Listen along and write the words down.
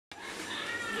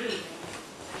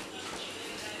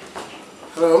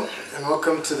Hello and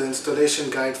welcome to the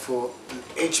installation guide for an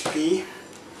HP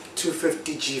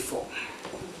 250 G4.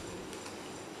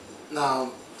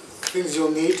 Now, things you'll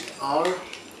need are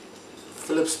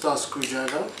Phillips star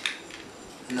screwdriver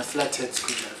and a flathead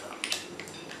screwdriver.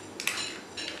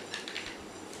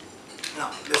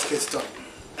 Now, let's get started.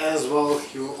 As well,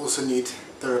 you will also need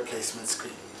the replacement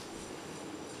screen.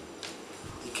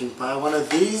 You can buy one of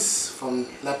these from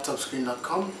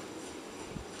laptopscreen.com.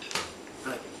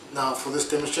 Now for this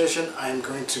demonstration, I am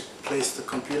going to place the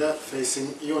computer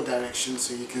facing your direction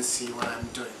so you can see what I'm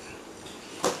doing.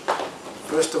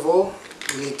 First of all,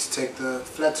 you need to take the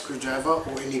flat screwdriver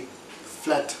or any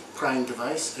flat prying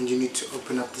device and you need to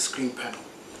open up the screen panel.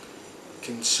 You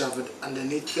can shove it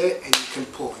underneath there and you can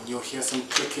pull, and you'll hear some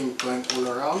clicking going all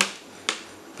around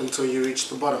until you reach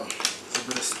the bottom. There's a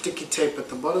bit of sticky tape at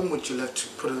the bottom which you'll have to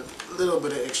put a little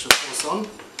bit of extra force on.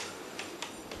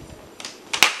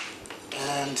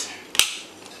 And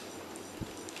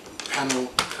panel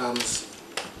comes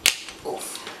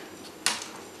off.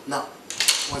 Now,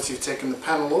 once you've taken the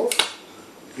panel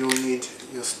off, you'll need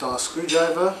your star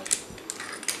screwdriver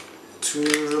to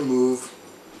remove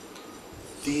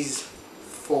these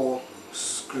 4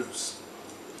 screws.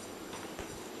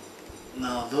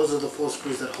 Now, those are the 4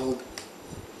 screws that hold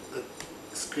the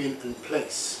screen in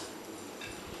place.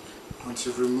 Once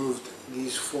you've removed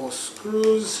these 4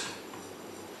 screws,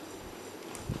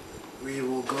 we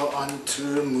will go on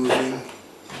to removing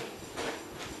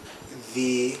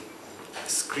the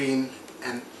screen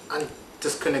and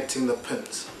disconnecting the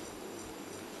pins.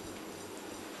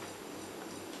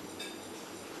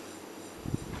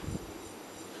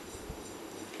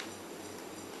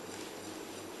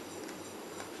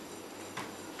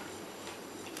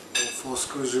 All 4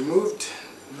 screws removed.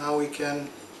 Now we can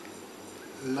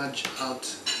nudge out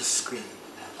the screen.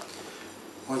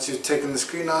 Once you've taken the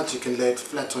screen out, you can lay it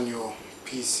flat on your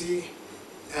PC,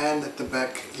 and at the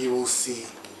back you will see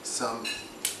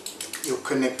your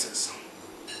connectors.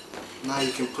 Now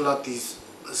you can pull out this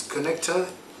connector,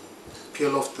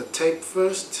 peel off the tape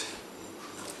first,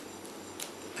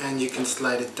 and you can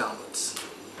slide it downwards.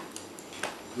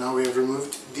 Now we have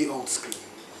removed the old screen.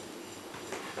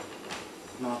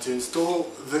 Now to install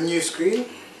the new screen,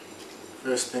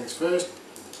 first things first,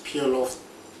 peel off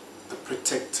the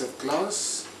protective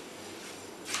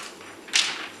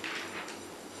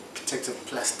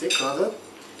plastic rather.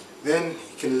 Then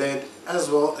you can lay it as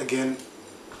well again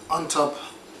on top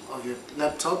of your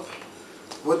laptop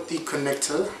with the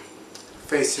connector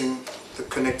facing the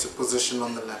connector position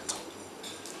on the laptop.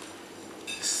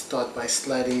 Start by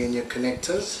sliding in your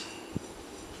connectors.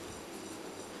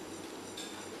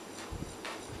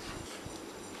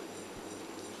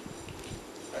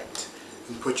 Right.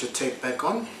 And put your tape back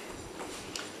on.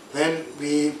 Then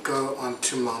we go on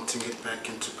to mounting it back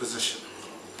into position.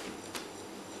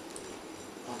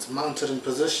 Once mounted in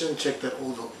position, check that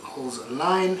all the holes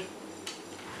align,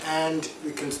 and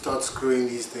we can start screwing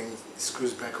these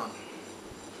screws back on.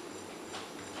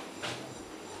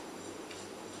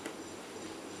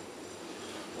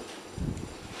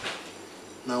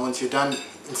 Now once you're done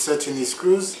inserting these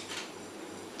screws,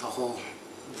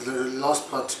 the last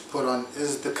part to put on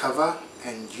is the cover,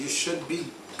 and you should be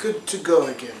good to go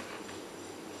again,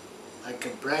 like a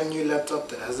brand new laptop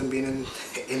that hasn't been in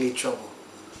any trouble.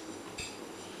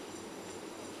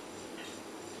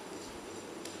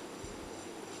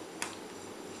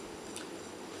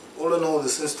 All in all,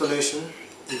 this installation,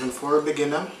 even for a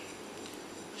beginner,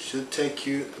 should take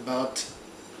you about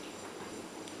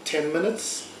 10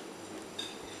 minutes.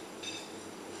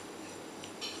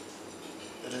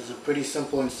 It is a pretty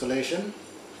simple installation.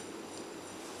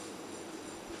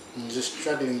 I'm just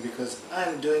struggling because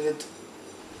I'm doing it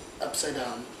upside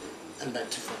down and back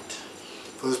to front.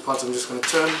 For this part, I'm just going to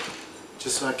turn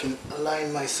just so I can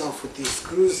align myself with these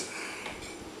screws.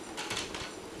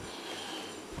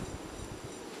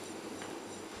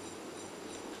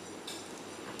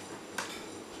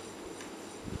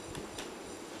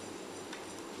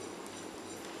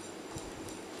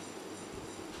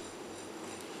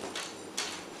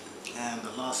 And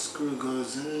the last screw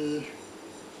goes in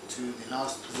to the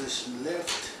last position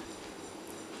left.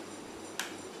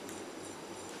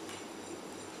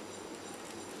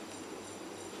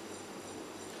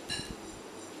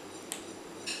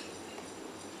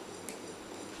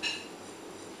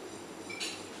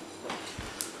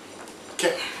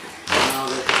 Okay, now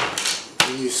that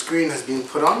the new screen has been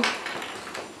put on,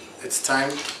 it's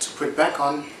time to put back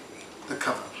on the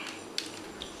cover.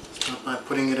 Start by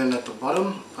putting it in at the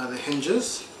bottom by the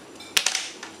hinges,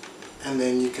 and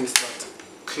then you can start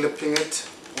clipping it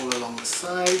all along the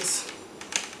sides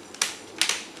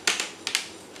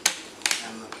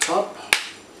and top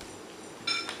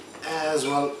as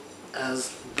well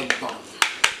as the bottom.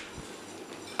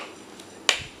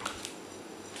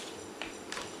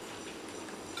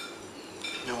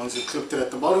 Now once you clipped it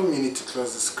at the bottom, you need to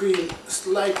close the screen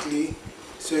slightly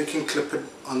so you can clip it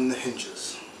on the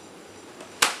hinges.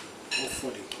 Or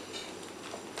footing.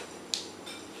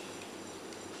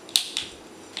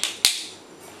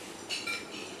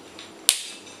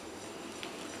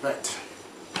 Right,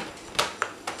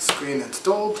 screen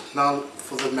installed. Now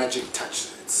for the magic touch.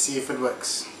 Let's see if it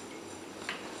works.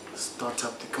 Start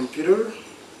up the computer,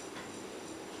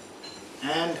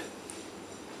 and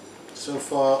so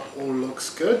far all looks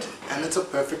good, and it's a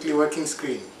perfectly working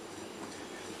screen.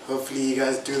 Hopefully you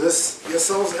guys do this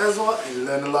yourselves as well and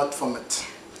learn a lot from it.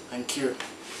 Thank you.